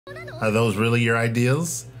Are those really your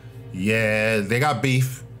ideals? Yeah, they got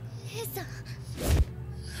beef.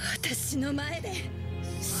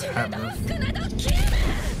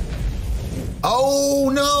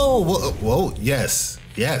 Oh no! Whoa, whoa, yes,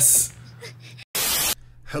 yes.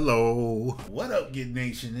 Hello. What up, Get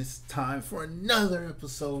Nation? It's time for another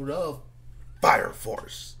episode of Fire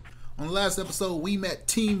Force. On the last episode, we met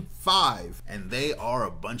Team 5, and they are a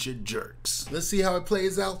bunch of jerks. Let's see how it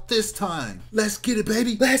plays out this time. Let's get it,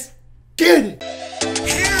 baby. Let's get it.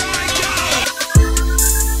 Here I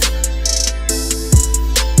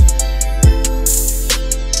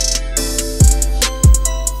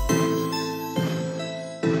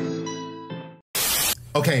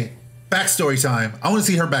go. Okay, backstory time. I want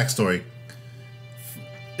to see her backstory.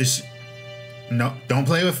 Is she... No, don't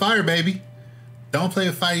play with fire, baby. Don't play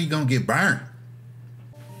with fire, you're gonna get burned.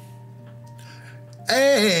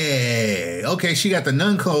 Hey, okay, she got the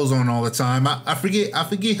nun clothes on all the time. I forget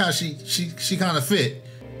how she kind of fit.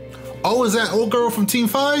 Oh, is that old girl from Team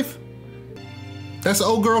 5? That's the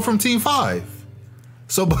old girl from Team 5.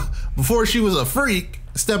 So before she was a freak,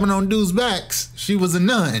 stepping on dudes' backs, she was a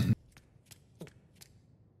nun.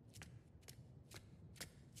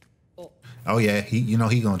 Oh yeah, he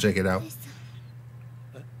gonna check it out.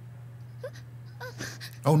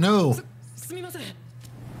 Oh no!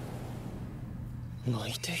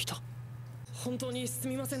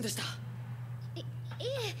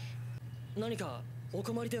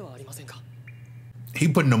 He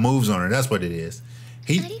putting the moves on her. That's what it is.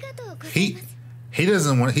 He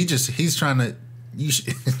doesn't want. He's trying to. You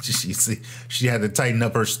see, she had to tighten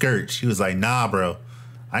up her skirt. She was like, "Nah, bro.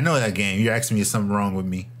 I know that game. You're asking me if something wrong with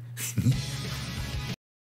me."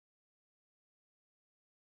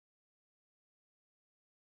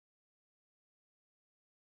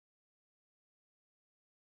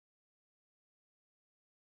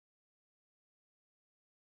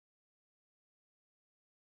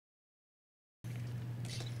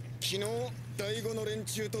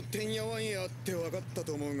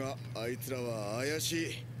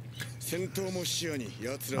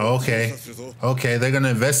 Okay, they're gonna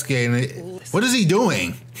investigate it. What is he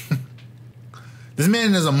doing? This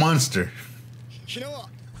man is a monster.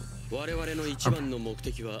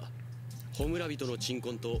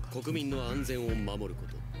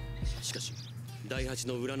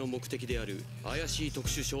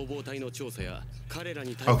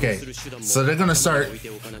 Okay, so they're gonna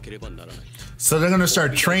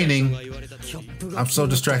start training. I'm so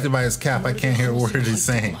distracted by his cap, I can't hear a word he's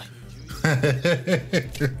saying.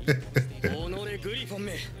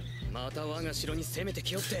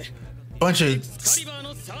 Bunch of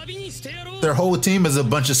their whole team is a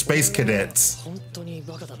bunch of space cadets.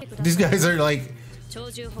 These guys are like,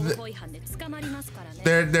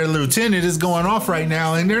 their lieutenant is going off right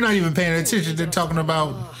now, and they're not even paying attention. They're talking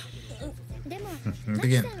about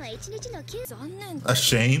again. A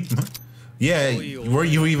shame. Yeah, were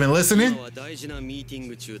you even listening?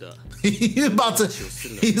 He's about to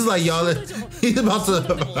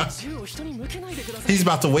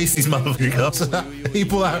waste these motherfucking cups. He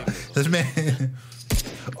pull out this man.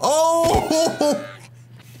 Oh!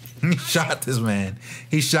 He shot this man.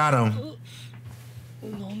 He shot him.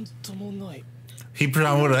 He put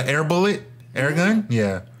on with an air bullet? Air gun?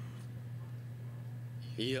 Yeah.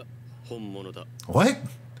 What?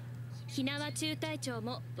 It's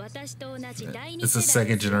a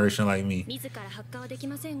second generation like me.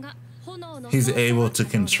 He's able to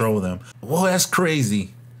control them. Whoa, that's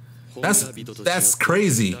crazy. That's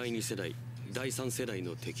crazy. Oh,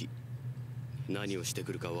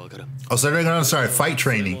 so they're gonna start fight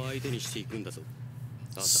training.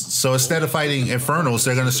 So instead of fighting Infernals,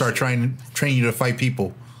 they're gonna start train you to fight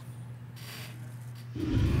people.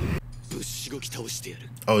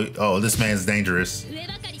 Oh, this man's dangerous.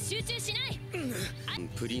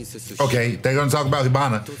 Okay, they're gonna talk about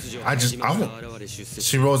Hibana.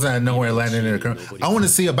 She rose out of nowhere and landed in her. I want to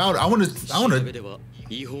see about it. I want to.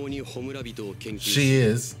 She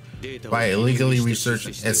is by illegally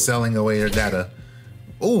researching and selling away her data.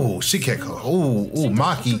 Ooh, she kicked her. Ooh,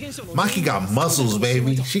 Maki got muscles,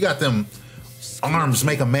 baby. She got them arms,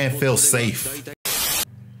 make a man feel safe.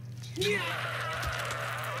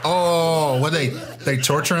 Oh, what they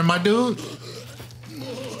torturing my dude?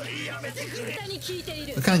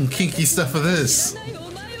 What kind of kinky stuff is this?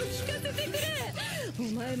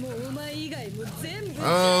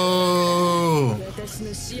 Oh.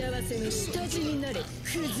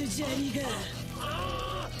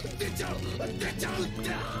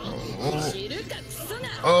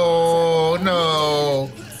 Oh no.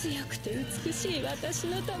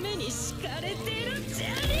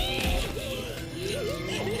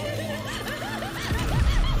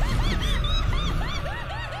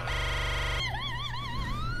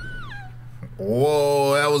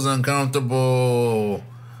 that was uncomfortable.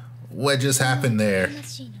 What just happened there?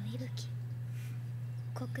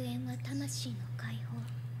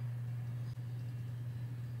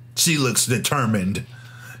 She looks determined.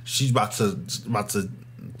 She's about to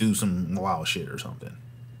do some wild shit or something.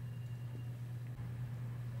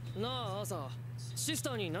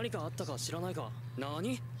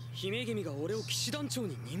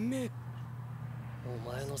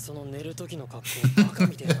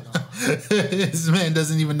 This man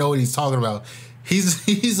doesn't even know what he's talking about.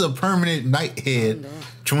 He's a permanent night head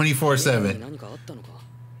 24/7.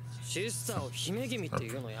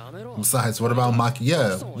 Besides, what about Maki?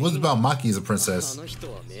 Yeah, what's about Maki as a princess?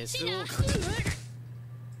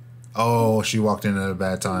 Oh, she walked in at a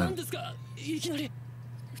bad time. He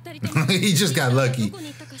just got lucky.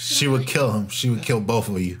 She would kill him. She would kill both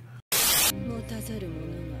of you.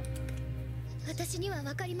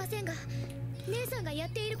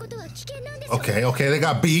 Okay, they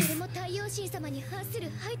got beef.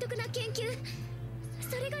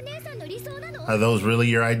 Are those really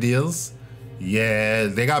your ideals? Yeah,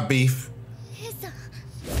 they got beef.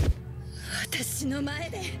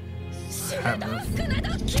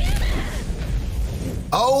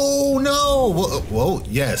 Oh no! Whoa,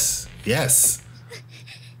 yes.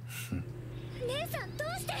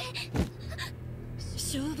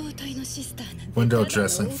 Window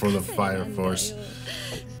dressing for the fire force.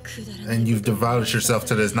 And you've devoted yourself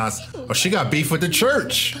to this nonsense. Oh, she got beef with the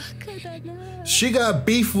church. She got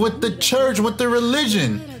beef with the church, with the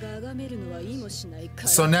religion.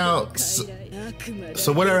 So now,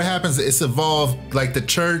 so whatever happens, it's evolved like the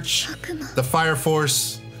church, the fire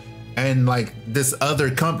force, and like this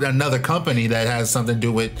other another company that has something to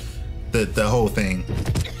do with the whole thing.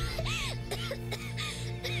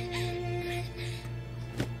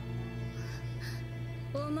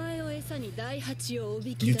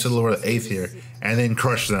 You to lure the 8th here and then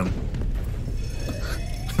crush them.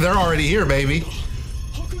 They're already here, baby.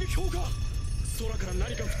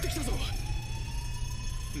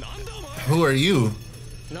 Who are you?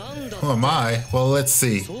 Who am I? Well, let's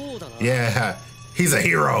see. Yeah, he's a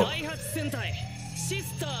hero.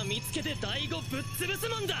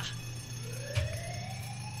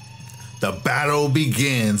 The battle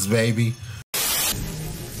begins, baby.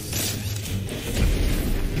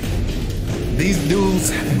 These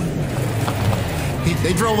dudes,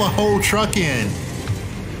 they drove a whole truck in.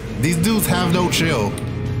 These dudes have no chill.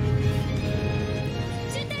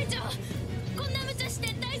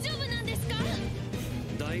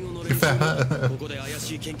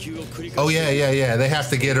 Oh yeah. They have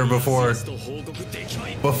to get her before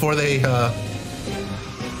they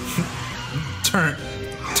turn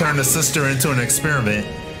the sister into an experiment.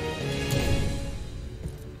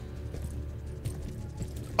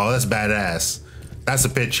 Oh, that's badass. That's a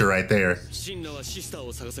picture right there.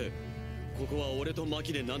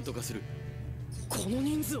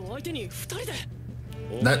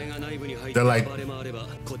 They're like,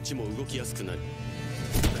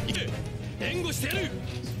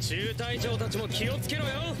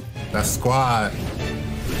 that's squad.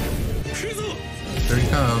 Here he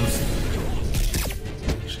comes.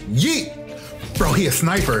 Yeet! Bro, he a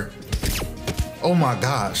sniper. Oh my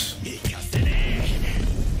gosh.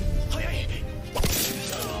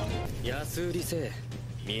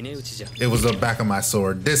 It was the back of my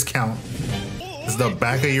sword. Discount. It's the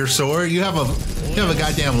back of your sword? You have a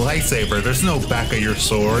goddamn lightsaber. There's no back of your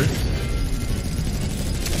sword.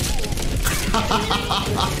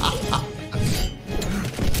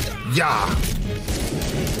 Yeah.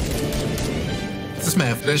 This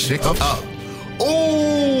man finished it up.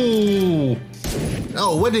 Oh!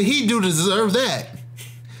 Oh, what did he do to deserve that?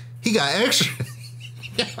 He got extra.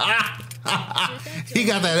 He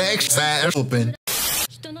got that extra open.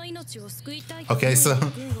 Okay, so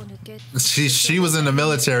she was in the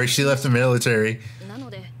military. She left the military.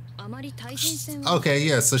 Okay,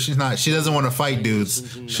 yeah, so she doesn't want to fight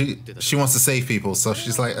dudes. She wants to save people, so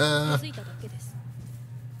she's like,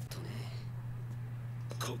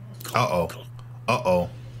 Uh-oh. Oh.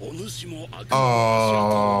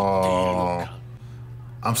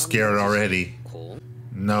 I'm scared already.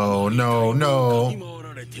 No.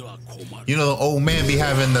 You know the old man be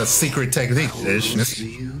having the secret technique.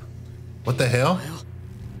 What the hell?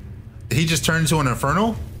 Did he just turn into an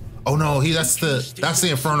infernal? Oh no, that's the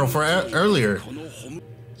infernal for earlier.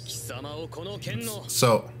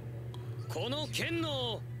 So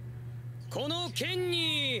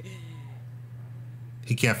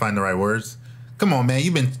he can't find the right words. Come on, man.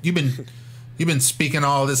 You've been speaking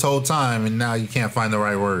all this whole time, and now you can't find the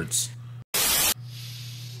right words.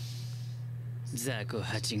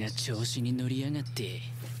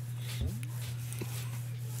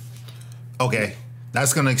 Okay,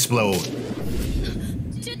 that's gonna explode.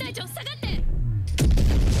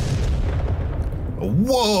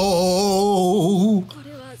 Whoa!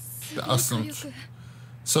 Awesome.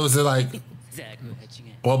 So is it like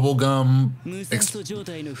bubblegum?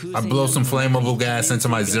 I blow some flammable gas into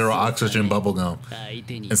my zero oxygen bubblegum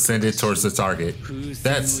and send it towards the target.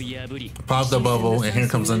 That's pop the bubble, and here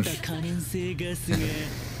comes an.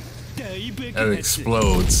 It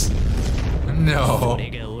explodes. No.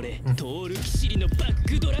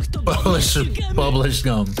 Publish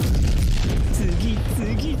gum.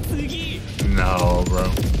 No,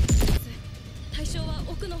 bro.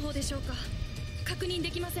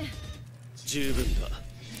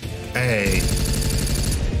 Hey.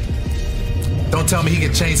 Don't tell me he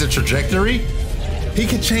can change the trajectory? He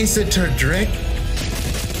can change the trajectory?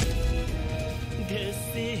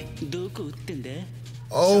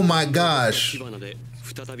 Oh my gosh.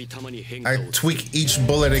 I tweak each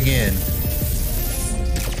bullet again.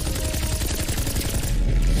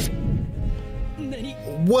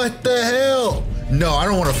 What the hell? No, I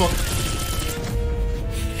don't want to fuck.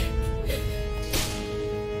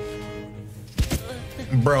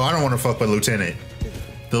 Bro, I don't want to fuck with Lieutenant.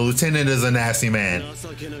 The Lieutenant is a nasty man.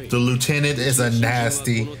 The Lieutenant is a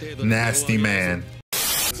nasty, nasty man.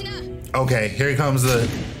 Okay, here comes the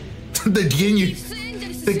Ginyu.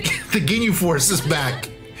 The Ginyu Force is back.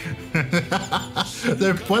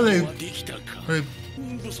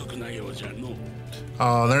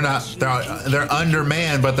 Oh, they're not. They're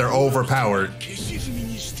undermanned, but they're overpowered.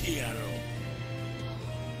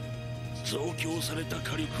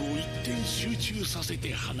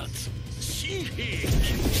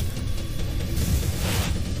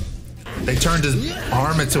 They turned his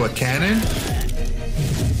arm into a cannon?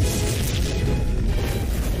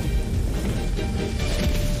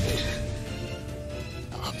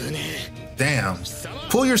 Damn.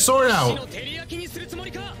 Pull your sword out.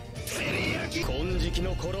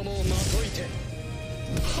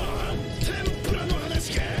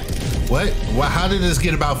 What? How did this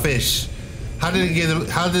get about fish? How did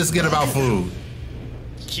this get about food?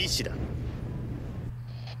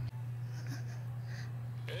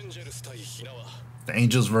 The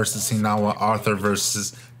Angels versus Hinawa, Arthur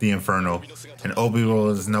versus the Inferno, and Obi-Wan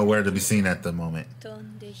is nowhere to be seen at the moment.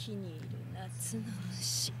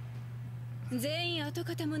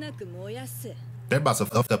 They're about to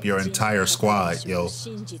fuck up your entire squad, yo.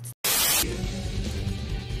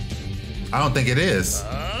 I don't think it is.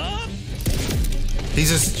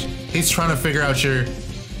 He's trying to figure out your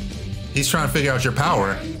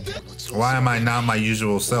power. Why am I not my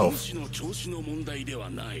usual self?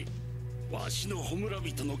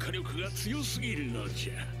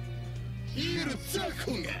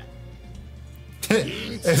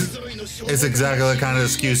 It's exactly the kind of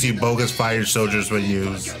excuse you bogus fire soldiers would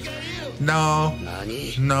use. No.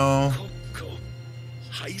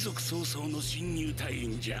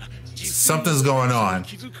 Something's going on.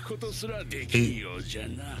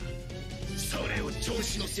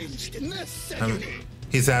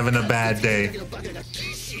 He's having a bad day.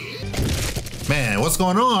 Man, what's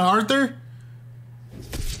going on, Arthur?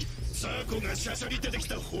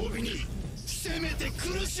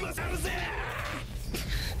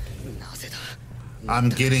 I'm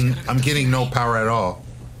getting no power at all.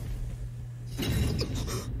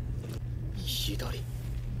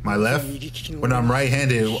 My left? When I'm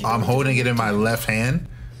right-handed, I'm holding it in my left hand.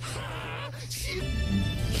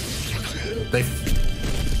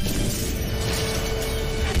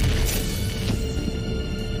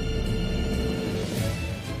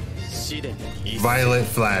 Violet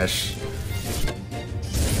flash.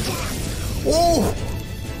 Oh!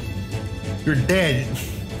 You're dead.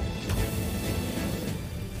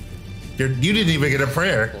 You didn't even get a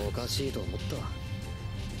prayer.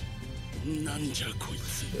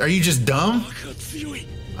 Are you just dumb?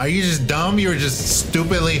 Are you just dumb? You were just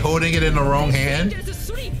stupidly holding it in the wrong hand?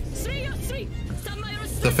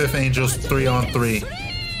 The fifth angel's 3-on-3.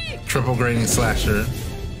 Triple grading slasher.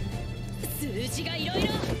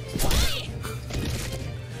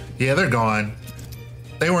 Yeah, they're gone.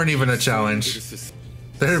 They weren't even a challenge.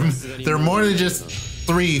 They're more than just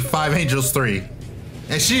 5 angels 3.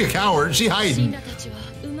 And she a coward. She hiding.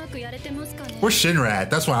 Where's Shinra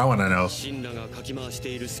at? That's what I want to know.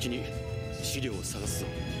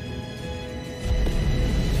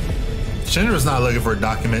 Shinra's not looking for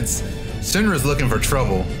documents. Shinra's looking for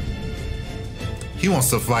trouble. He wants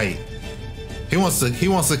to fight. He wants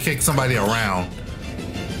to kick somebody around.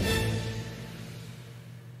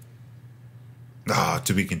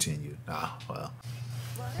 To be continued. Well.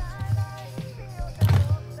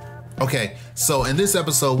 Okay, so in this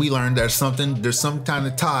episode, we learned there's some kind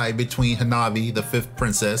of tie between Hanabi, the 5th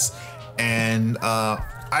princess, and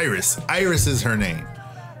Iris. Iris is her name.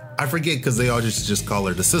 I forget because they all just call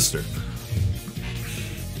her the sister.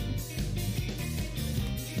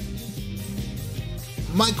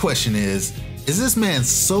 My question is this man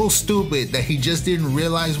so stupid that he just didn't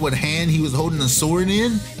realize what hand he was holding the sword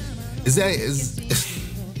in?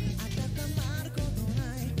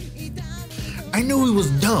 I knew he was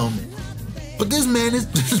dumb, but this man is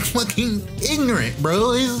just fucking ignorant,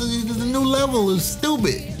 bro. He's a new level of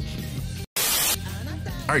stupid.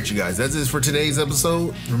 All right, you guys, that's it for today's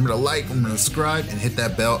episode. Remember to like, remember to subscribe, and hit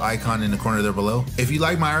that bell icon in the corner there below. If you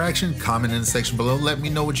like my reaction, comment in the section below. Let me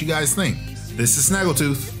know what you guys think. This is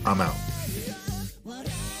Snaggletooth. I'm out.